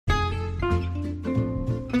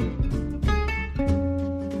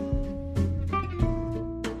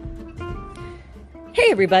Hey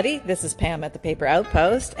everybody, this is Pam at the Paper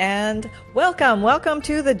Outpost, and welcome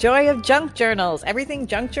to the Joy of Junk Journals, everything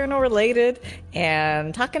junk journal related,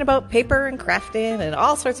 and talking about paper and crafting and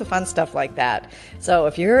all sorts of fun stuff like that. So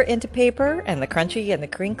if you're into paper and the crunchy and the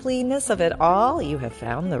crinkliness of it all, you have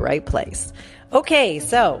found the right place. Okay,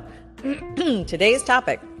 so today's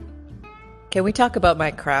topic. Can we talk about my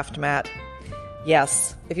craft mat?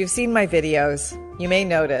 Yes, if you've seen my videos, you may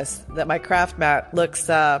notice that my craft mat looks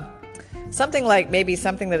something like maybe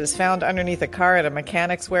something that is found underneath a car at a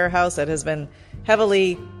mechanic's warehouse that has been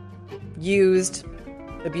heavily used,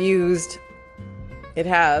 abused. It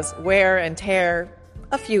has wear and tear,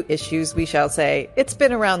 a few issues, we shall say. It's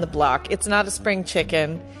been around the block. It's not a spring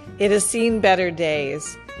chicken. It has seen better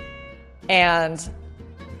days. And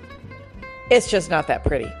it's just not that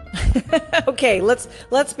pretty. Okay,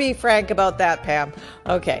 let's be frank about that, Pam.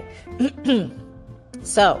 Okay.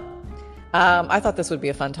 So, I thought this would be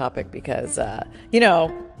a fun topic because,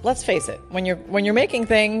 let's face it, when you're making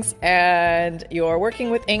things and you're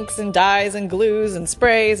working with inks and dyes and glues and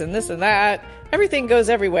sprays and this and that, everything goes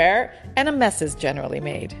everywhere and a mess is generally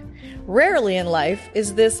made. Rarely in life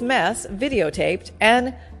is this mess videotaped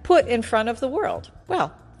and put in front of the world.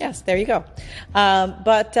 Well, yes, there you go.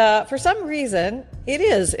 But for some reason, it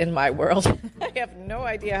is in my world. I have no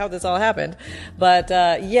idea how this all happened. But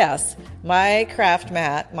yes, my craft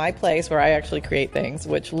mat, my place where I actually create things,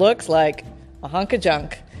 which looks like a hunk of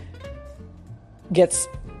junk, gets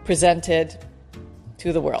presented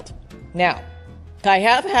to the world. Now, I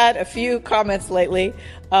have had a few comments lately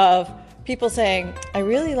of people saying, I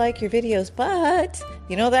really like your videos, but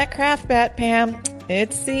that craft mat, Pam,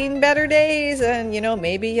 it's seen better days, and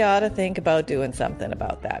maybe you ought to think about doing something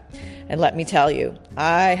about that. And let me tell you,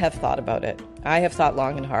 I have thought about it. I have thought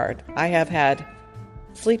long and hard. I have had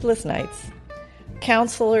sleepless nights,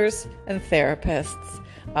 counselors and therapists,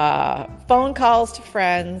 phone calls to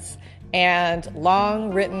friends, and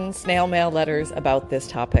long written snail mail letters about this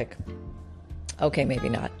topic. Okay, maybe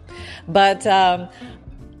not. But,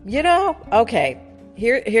 okay,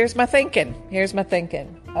 here's my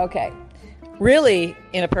thinking. Okay. Really,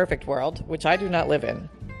 in a perfect world, which I do not live in,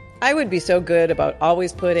 I would be so good about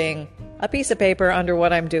always putting a piece of paper under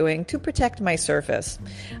what I'm doing to protect my surface.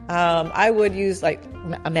 I would use like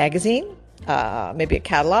a magazine, maybe a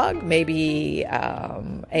catalog, maybe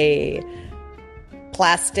a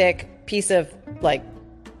plastic piece of like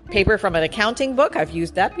paper from an accounting book. I've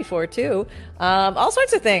used that before too. All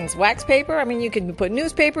sorts of things. Wax paper. I mean, you can put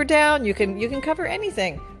newspaper down. You can cover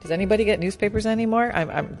anything. Does anybody get newspapers anymore?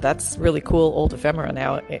 That's really cool old ephemera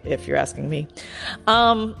now, if you're asking me.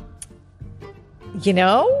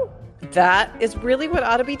 That is really what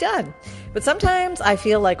ought to be done. But sometimes I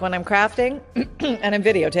feel like when I'm crafting and I'm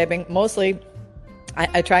videotaping, mostly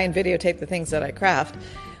I try and videotape the things that I craft.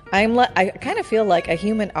 I kind of feel like a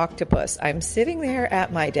human octopus. I'm sitting there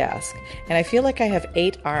at my desk, and I feel like I have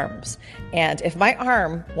 8 arms. And if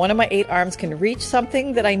one of my 8 arms can reach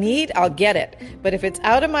something that I need, I'll get it. But if it's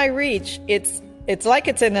out of my reach, it's like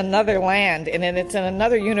it's in another land, and then it's in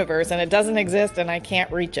another universe, and it doesn't exist, and I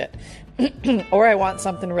can't reach it. Or I want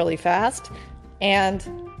something really fast, and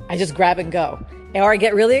I just grab and go. Or I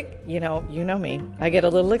get really, you know me, I get a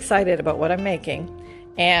little excited about what I'm making,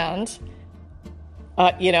 and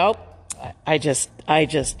I just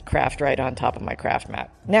craft right on top of my craft mat.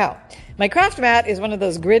 Now, my craft mat is one of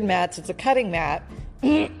those grid mats. It's a cutting mat.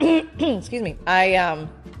 Excuse me. I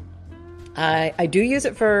do use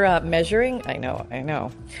it for measuring. I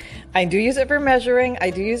know. I do use it for measuring. I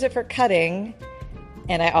do use it for cutting.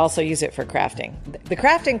 And I also use it for crafting. The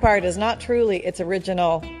crafting part is not truly its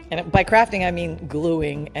original. And by crafting, I mean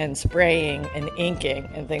gluing and spraying and inking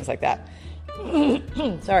and things like that.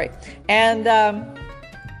 Sorry. And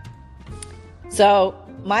so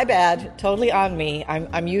my bad, totally on me.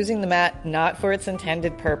 I'm using the mat not for its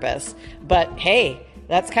intended purpose. But hey,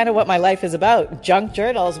 that's kind of what my life is about. Junk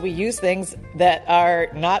journals, we use things that are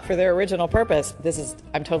not for their original purpose.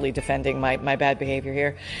 I'm totally defending my bad behavior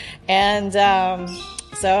here. And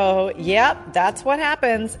so, yeah, that's what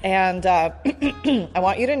happens. And I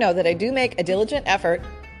want you to know that I do make a diligent effort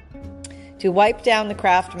to wipe down the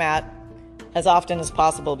craft mat as often as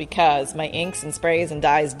possible, because my inks and sprays and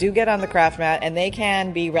dyes do get on the craft mat, and they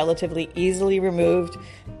can be relatively easily removed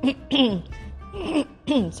from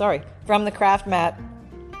the craft mat.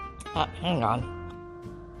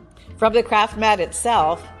 From the craft mat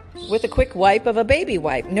itself with a quick wipe of a baby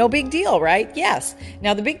wipe. No big deal, right? Yes.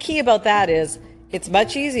 Now, the big key about that is it's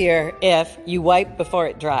much easier if you wipe before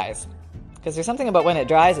it dries, because there's something about when it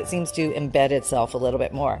dries, it seems to embed itself a little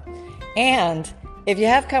bit more. And if you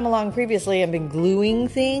have come along previously and been gluing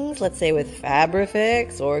things, let's say with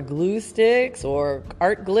Fabrifix or glue sticks or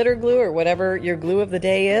art glitter glue or whatever your glue of the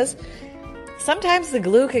day is, sometimes the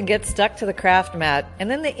glue can get stuck to the craft mat,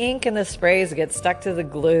 and then the ink and the sprays get stuck to the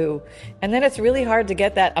glue. And then it's really hard to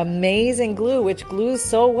get that amazing glue, which glues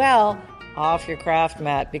so well, off your craft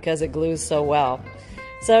mat because it glues so well.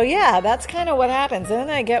 So yeah, that's kind of what happens. And then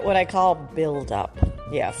I get what I call buildup.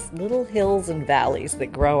 Yes, little hills and valleys that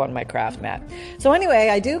grow on my craft mat. So anyway,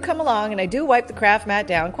 I do come along and I do wipe the craft mat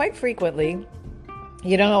down quite frequently.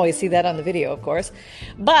 You don't always see that on the video, of course.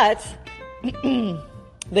 But the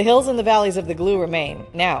hills and the valleys of the glue remain.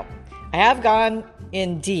 Now, I have gone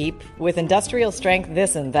in deep with industrial strength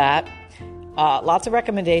this and that. Lots of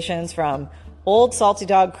recommendations from old Salty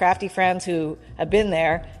Dog crafty friends who have been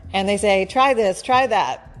there. And they say, try this, try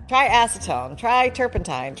that. Try acetone, try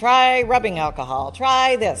turpentine, try rubbing alcohol,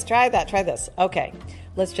 try this, try that, try this. Okay,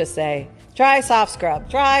 let's just say, try soft scrub,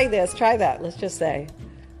 try this, try that. Let's just say,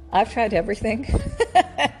 I've tried everything.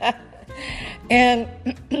 and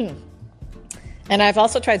I've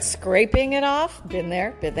also tried scraping it off. Been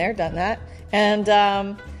there, done that. And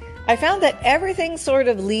I found that everything sort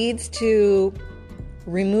of leads to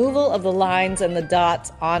removal of the lines and the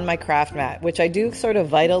dots on my craft mat, which I do sort of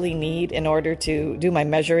vitally need in order to do my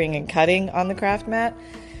measuring and cutting on the craft mat.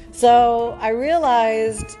 So I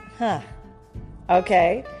realized,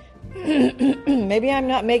 okay, maybe I'm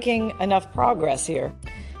not making enough progress here.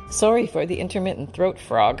 Sorry for the intermittent throat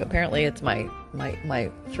frog. Apparently it's my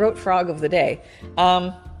throat frog of the day.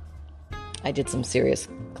 I did some serious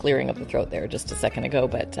clearing of the throat there just a second ago,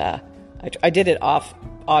 but I did it off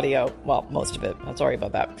audio. Well, most of it. I'm sorry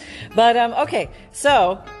about that. But, okay.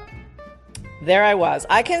 So there I was.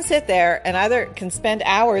 I can sit there and either can spend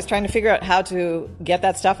hours trying to figure out how to get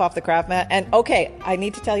that stuff off the craft mat. And okay, I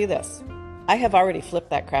need to tell you this. I have already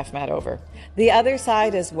flipped that craft mat over. The other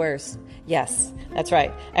side is worse. Yes, that's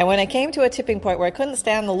right. And when I came to a tipping point where I couldn't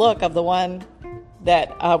stand the look of the one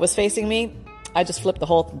that was facing me, I just flipped the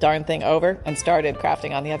whole darn thing over and started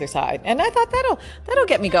crafting on the other side. And I thought that'll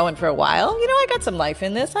get me going for a while. You know, I got some life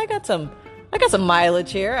in this. I got some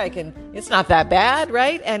mileage here. It's not that bad,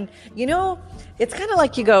 right? And you know, it's kind of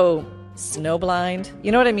like you go snowblind.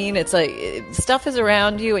 You know what I mean? It's like stuff is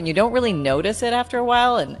around you and you don't really notice it after a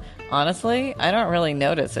while. And honestly, I don't really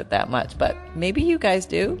notice it that much, but maybe you guys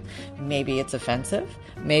do. Maybe it's offensive.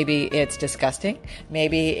 Maybe it's disgusting.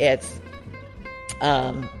 Maybe it's,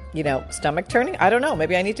 stomach turning. I don't know.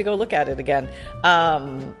 Maybe I need to go look at it again.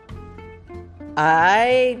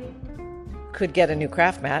 I could get a new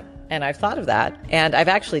craft mat, and I've thought of that. And I've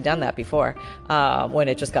actually done that before when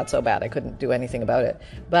it just got so bad I couldn't do anything about it.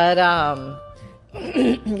 But,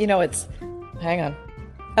 hang on.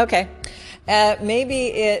 Okay. Maybe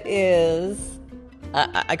it is...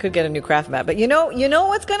 I could get a new craft mat, but you know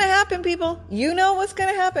what's going to happen, people? You know what's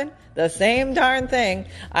going to happen. The same darn thing.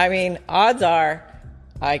 I mean, odds are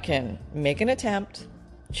I can make an attempt,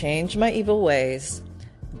 change my evil ways,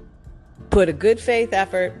 put a good faith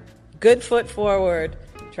effort, good foot forward,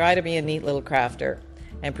 try to be a neat little crafter,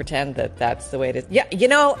 and pretend that that's the way it is. Yeah,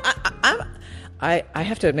 I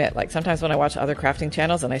have to admit, like sometimes when I watch other crafting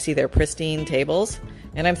channels and I see their pristine tables,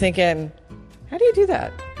 and I'm thinking, how do you do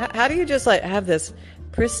that? How do you just like have this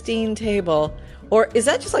pristine table? Or is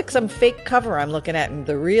that just like some fake cover I'm looking at and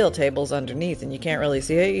the real table's underneath and you can't really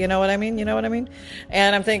see it? You know what I mean?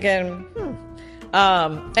 And I'm thinking,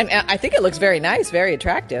 and I think it looks very nice, very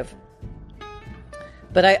attractive.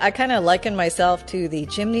 But I kind of liken myself to the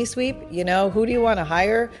chimney sweep. You know, who do you want to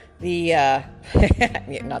hire? Not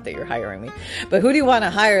that you're hiring me, but who do you want to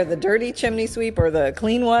hire? The dirty chimney sweep or the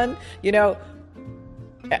clean one? You know,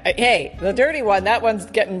 hey, the dirty one, that one's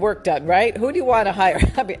getting work done, right? Who do you want to hire?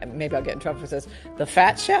 I mean, maybe I'll get in trouble for this. The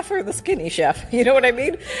fat chef or the skinny chef? You know what I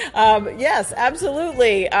mean? Yes,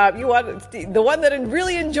 absolutely. You want the one that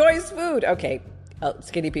really enjoys food. Okay.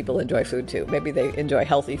 Skinny people enjoy food too. Maybe they enjoy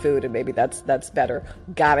healthy food and maybe that's better.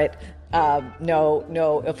 Got it.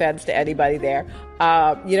 No offense to anybody there.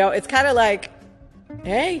 It's kind of like,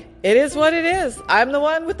 hey, it is what it is. I'm the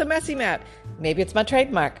one with the messy mat. Maybe it's my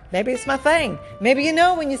trademark. Maybe it's my thing. Maybe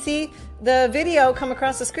when you see the video come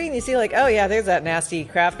across the screen, you see like, oh yeah, there's that nasty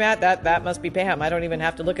craft mat. That must be Pam. I don't even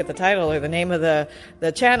have to look at the title or the name of the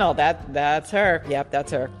channel. That's her. Yep,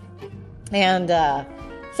 that's her. And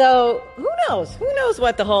so who knows? Who knows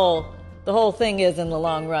what the whole whole thing is in the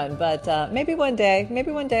long run. But maybe one day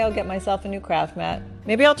I'll get myself a new craft mat.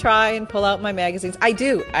 Maybe I'll try and pull out my magazines.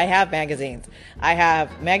 I have magazines. I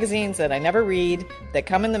have magazines that I never read that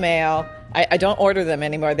come in the mail. I don't order them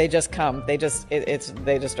anymore. They just come. They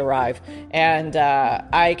just arrive. And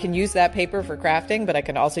I can use that paper for crafting, but I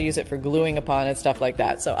can also use it for gluing upon and stuff like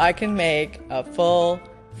that. So I can make a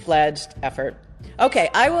full-fledged effort. Okay,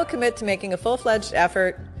 I will commit to making a full-fledged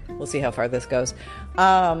effort. We'll see how far this goes.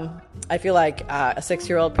 I feel like a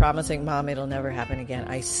 6-year-old promising, Mom, it'll never happen again.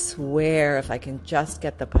 I swear, if I can just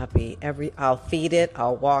get the puppy, I'll feed it,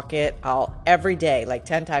 I'll walk it, every day, like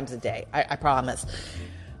 10 times a day. I promise.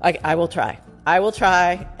 I will try. I will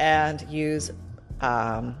try and use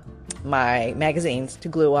my magazines to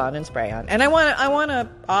glue on and spray on. And I want to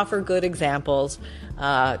offer good examples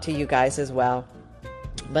to you guys as well.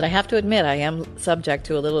 But I have to admit, I am subject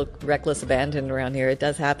to a little reckless abandon around here. It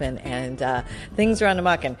does happen, and things run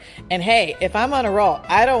amok. And hey, if I'm on a roll,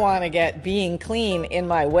 I don't want to get being clean in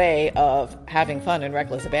my way of having fun and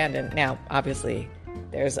reckless abandon. Now, obviously,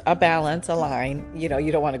 there's a balance, a line. You know,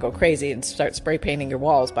 you don't want to go crazy and start spray painting your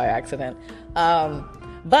walls by accident.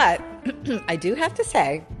 But I do have to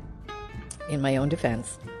say, in my own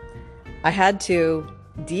defense, I had to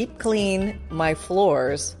deep clean my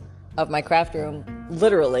floors of my craft room,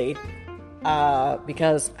 literally,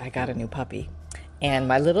 because I got a new puppy. And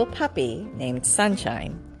my little puppy named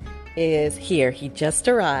Sunshine is here. He just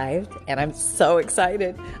arrived, and I'm so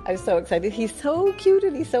excited. He's so cute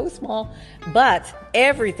and he's so small. But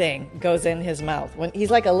everything goes in his mouth. When he's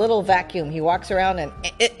like a little vacuum, he walks around, and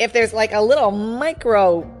if there's like a little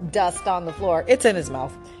micro dust on the floor, it's in his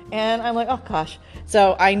mouth. And I'm like, oh gosh.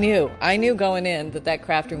 So I knew going in that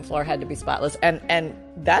craft room floor had to be spotless. And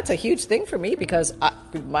that's a huge thing for me, because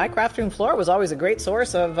my craft room floor was always a great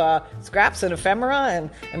source of scraps and ephemera and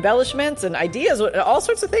embellishments and ideas. All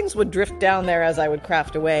sorts of things would drift down there as I would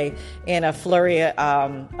craft away in a flurry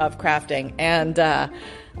of crafting. And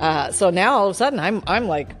so now all of a sudden I'm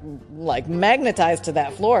like magnetized to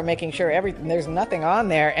that floor, making sure there's nothing on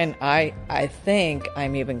there. And I think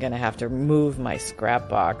I'm even going to have to move my scrap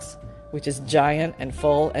box, which is giant and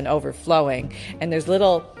full and overflowing. And there's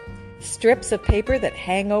little strips of paper that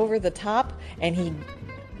hang over the top, and he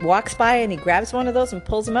walks by and he grabs one of those and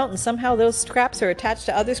pulls them out, and somehow those scraps are attached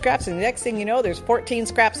to other scraps, and the next thing you know, there's 14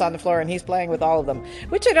 scraps on the floor, and he's playing with all of them,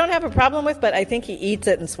 which I don't have a problem with, but I think he eats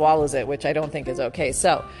it and swallows it, which I don't think is okay.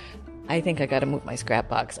 So I think I got to move my scrap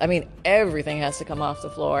box. I mean, everything has to come off the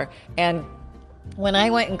floor. And when I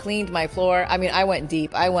went and cleaned my floor, I mean, I went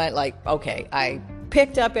deep. I went like, okay, I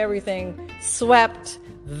picked up everything, swept,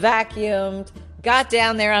 vacuumed, got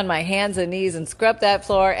down there on my hands and knees and scrubbed that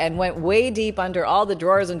floor, and went way deep under all the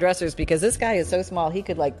drawers and dressers, because this guy is so small, he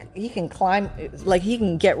can climb, like he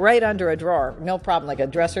can get right under a drawer, no problem, like a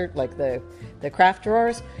dresser, like the craft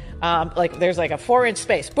drawers. Like there's like a 4-inch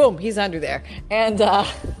space, boom, he's under there. And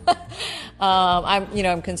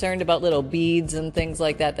I'm concerned about little beads and things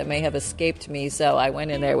like that may have escaped me. So I went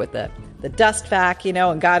in there with the dust vac,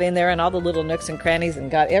 and got in there and all the little nooks and crannies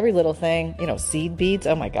and got every little thing, seed beads.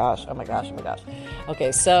 Oh my gosh.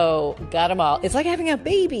 Okay, so got them all. It's like having a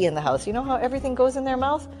baby in the house. You know how everything goes in their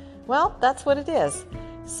mouth? Well, that's what it is.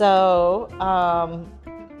 So,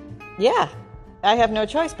 yeah, I have no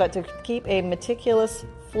choice but to keep a meticulous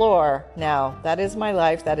floor now. That is my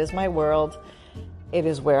life. That is my world. It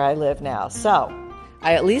is where I live now. So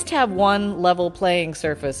I at least have one level playing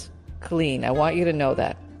surface clean. I want you to know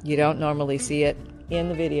that. You don't normally see it in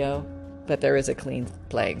the video, but there is a clean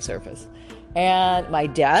playing surface. And my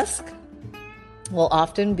desk will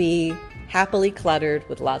often be happily cluttered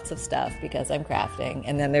with lots of stuff because I'm crafting.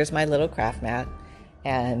 And then there's my little craft mat,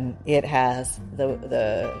 and it has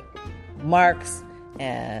the marks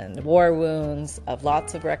and war wounds of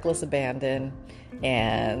lots of reckless abandon.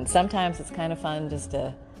 And sometimes it's kind of fun just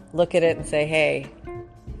to look at it and say, hey,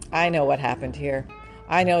 I know what happened here.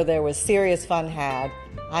 I know there was serious fun had.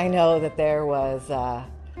 I know that there was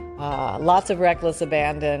lots of reckless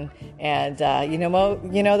abandon. And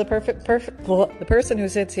the person who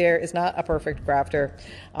sits here is not a perfect crafter.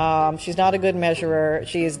 She's not a good measurer.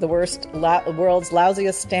 She's the world's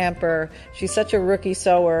lousiest stamper. She's such a rookie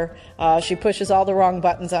sewer. She pushes all the wrong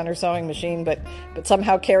buttons on her sewing machine, but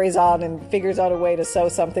somehow carries on and figures out a way to sew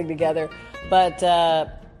something together. But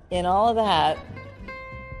in all of that,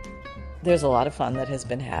 there's a lot of fun that has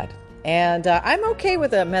been had. And I'm okay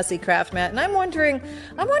with a messy craft mat. And I'm wondering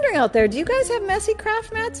out there, do you guys have messy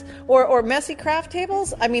craft mats or messy craft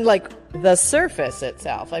tables? I mean, like the surface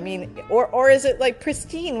itself. I mean, or is it like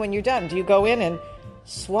pristine when you're done? Do you go in and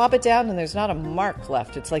swab it down and there's not a mark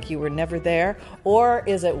left? It's like you were never there. Or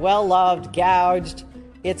is it well loved, gouged,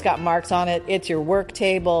 It's got marks on it. It's your work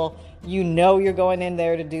table. You know you're going in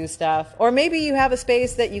there to do stuff. Or maybe you have a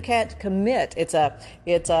space that you can't commit.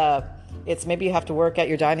 It's maybe you have to work at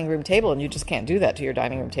your dining room table and you just can't do that to your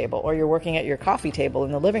dining room table. Or you're working at your coffee table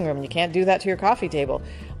in the living room and you can't do that to your coffee table.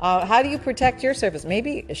 How do you protect your surface?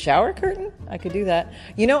 Maybe a shower curtain? I could do that.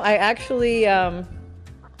 I actually,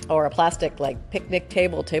 or a plastic like picnic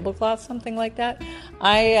tablecloth, something like that.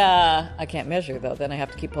 I can't measure though. Then I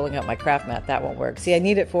have to keep pulling out my craft mat. That won't work. See, I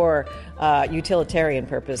need it for utilitarian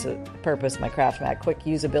purpose, my craft mat. Quick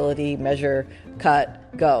usability, measure,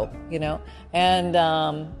 cut, go, And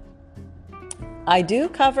I do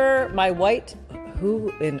cover my white,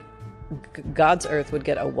 who in God's earth would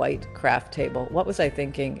get a white craft table? What was I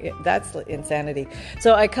thinking? That's insanity.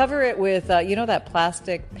 So I cover it with, that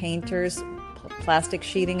plastic painter's plastic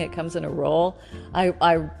sheeting. It comes in a roll.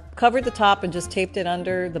 I covered the top and just taped it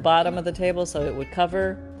under the bottom of the table so it would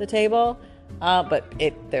cover the table. But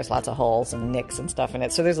there's lots of holes and nicks and stuff in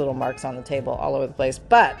it. So there's little marks on the table all over the place.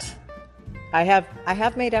 But I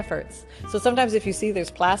have made efforts. So sometimes if you see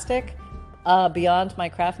there's plastic beyond my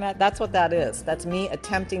craft mat, that's what that is. That's me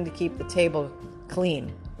attempting to keep the table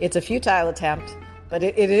clean. It's a futile attempt, but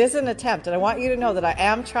it is an attempt. And I want you to know that I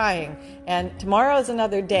am trying. And tomorrow is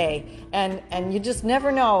another day. And you just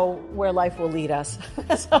never know where life will lead us.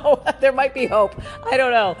 So there might be hope. I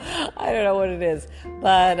don't know. I don't know what it is.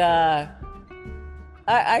 But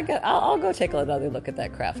I'll go take another look at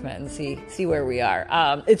that craft mat and see where we are.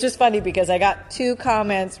 It's just funny because I got 2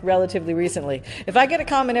 comments relatively recently. If I get a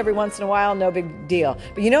comment every once in a while, no big deal.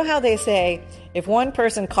 But you know how they say, if one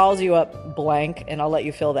person calls you up blank, and I'll let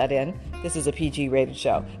you fill that in. This is a PG rated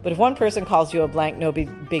show. But if one person calls you a blank, no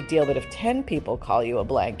big deal. But if 10 people call you a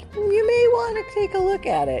blank, you may want to take a look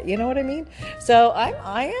at it. You know what I mean? So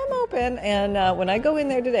I am open. And when I go in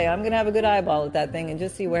there today, I'm going to have a good eyeball at that thing and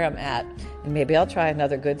just see where I'm at. And maybe I'll try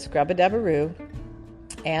another good scrub-a-dub-a-roo.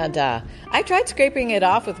 And I tried scraping it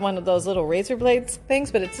off with one of those little razor blades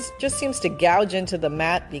things, but it just seems to gouge into the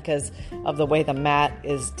mat because of the way the mat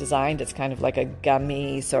is designed. It's kind of like a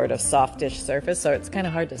gummy, sort of softish surface, so it's kind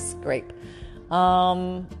of hard to scrape.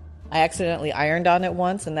 I accidentally ironed on it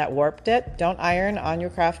once, and that warped it. Don't iron on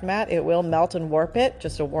your craft mat. It will melt and warp it.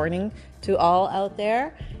 Just a warning to all out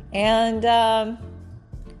there. And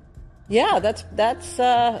yeah,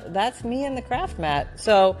 that's me and the craft mat.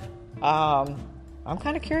 So I'm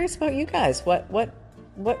kind of curious about you guys.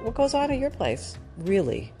 What goes on at your place?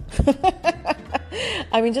 Really?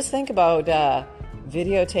 I mean, just think about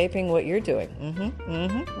videotaping what you're doing.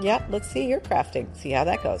 Yeah, let's see your crafting. See how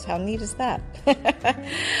that goes. How neat is that?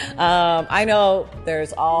 I know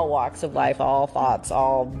there's all walks of life, all thoughts,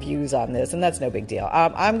 all views on this, and that's no big deal.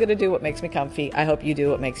 I'm going to do what makes me comfy. I hope you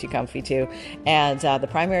do what makes you comfy too. And the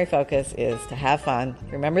primary focus is to have fun.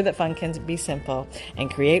 Remember that fun can be simple, and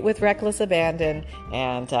create with reckless abandon,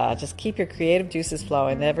 and just keep your creative juices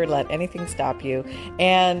flowing. Never let anything stop you.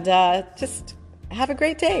 And just have a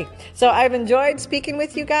great day. So I've enjoyed speaking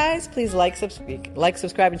with you guys. Please like,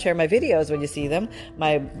 subscribe, and share my videos when you see them.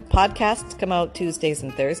 My podcasts come out Tuesdays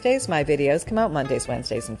and Thursdays. My videos come out Mondays,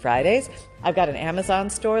 Wednesdays, and Fridays. I've got an Amazon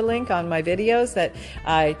store link on my videos that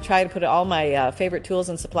I try to put all my favorite tools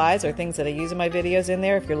and supplies or things that I use in my videos in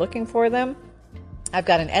there if you're looking for them. I've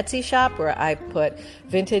got an Etsy shop where I put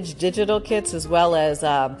vintage digital kits as well as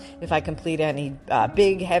if I complete any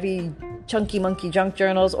big, heavy, chunky monkey junk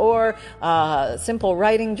journals or simple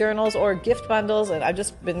writing journals or gift bundles. And I've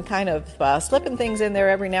just been kind of slipping things in there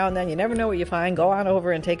every now and then. You never know what you find. Go on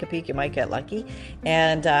over and take a peek. You might get lucky.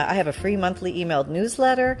 And I have a free monthly emailed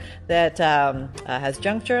newsletter that has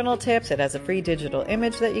junk journal tips. It has a free digital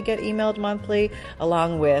image that you get emailed monthly,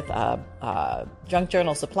 along with junk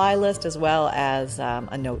journal supply list, as well as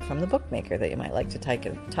a note from the bookmaker that you might like to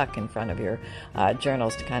tuck in front of your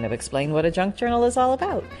journals to kind of explain what a junk journal is all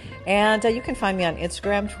about. And you can find me on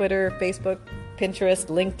Instagram, Twitter, Facebook, Pinterest,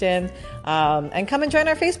 LinkedIn, and come and join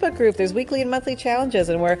our Facebook group. There's weekly and monthly challenges,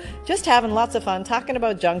 and we're just having lots of fun talking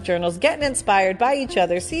about junk journals, getting inspired by each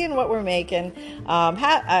other, seeing what we're making,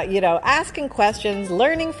 asking questions,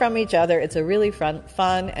 learning from each other. It's a really fun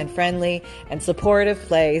and friendly and supportive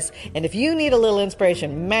place. And if you need a little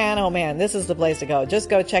inspiration, man, oh man, this is the place to go. Just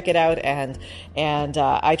go check it out. And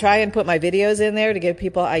I try and put my videos in there to give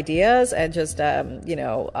people ideas and just,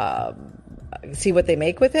 see what they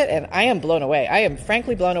make with it, and I am blown away. I am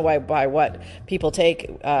frankly blown away by what people take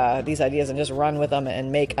these ideas and just run with them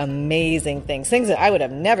and make amazing things that I would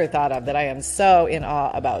have never thought of, that I am so in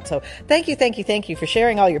awe about. So thank you for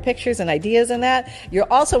sharing all your pictures and ideas and that.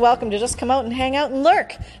 You're also welcome to just come out and hang out and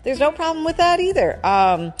lurk. There's no problem with that either.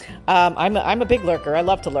 I'm a big lurker. I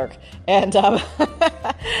love to lurk. And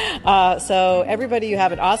so everybody, you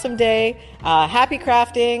have an awesome day. Happy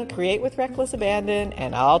crafting, create with reckless abandon,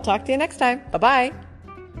 and I'll talk to you next time. Bye-bye.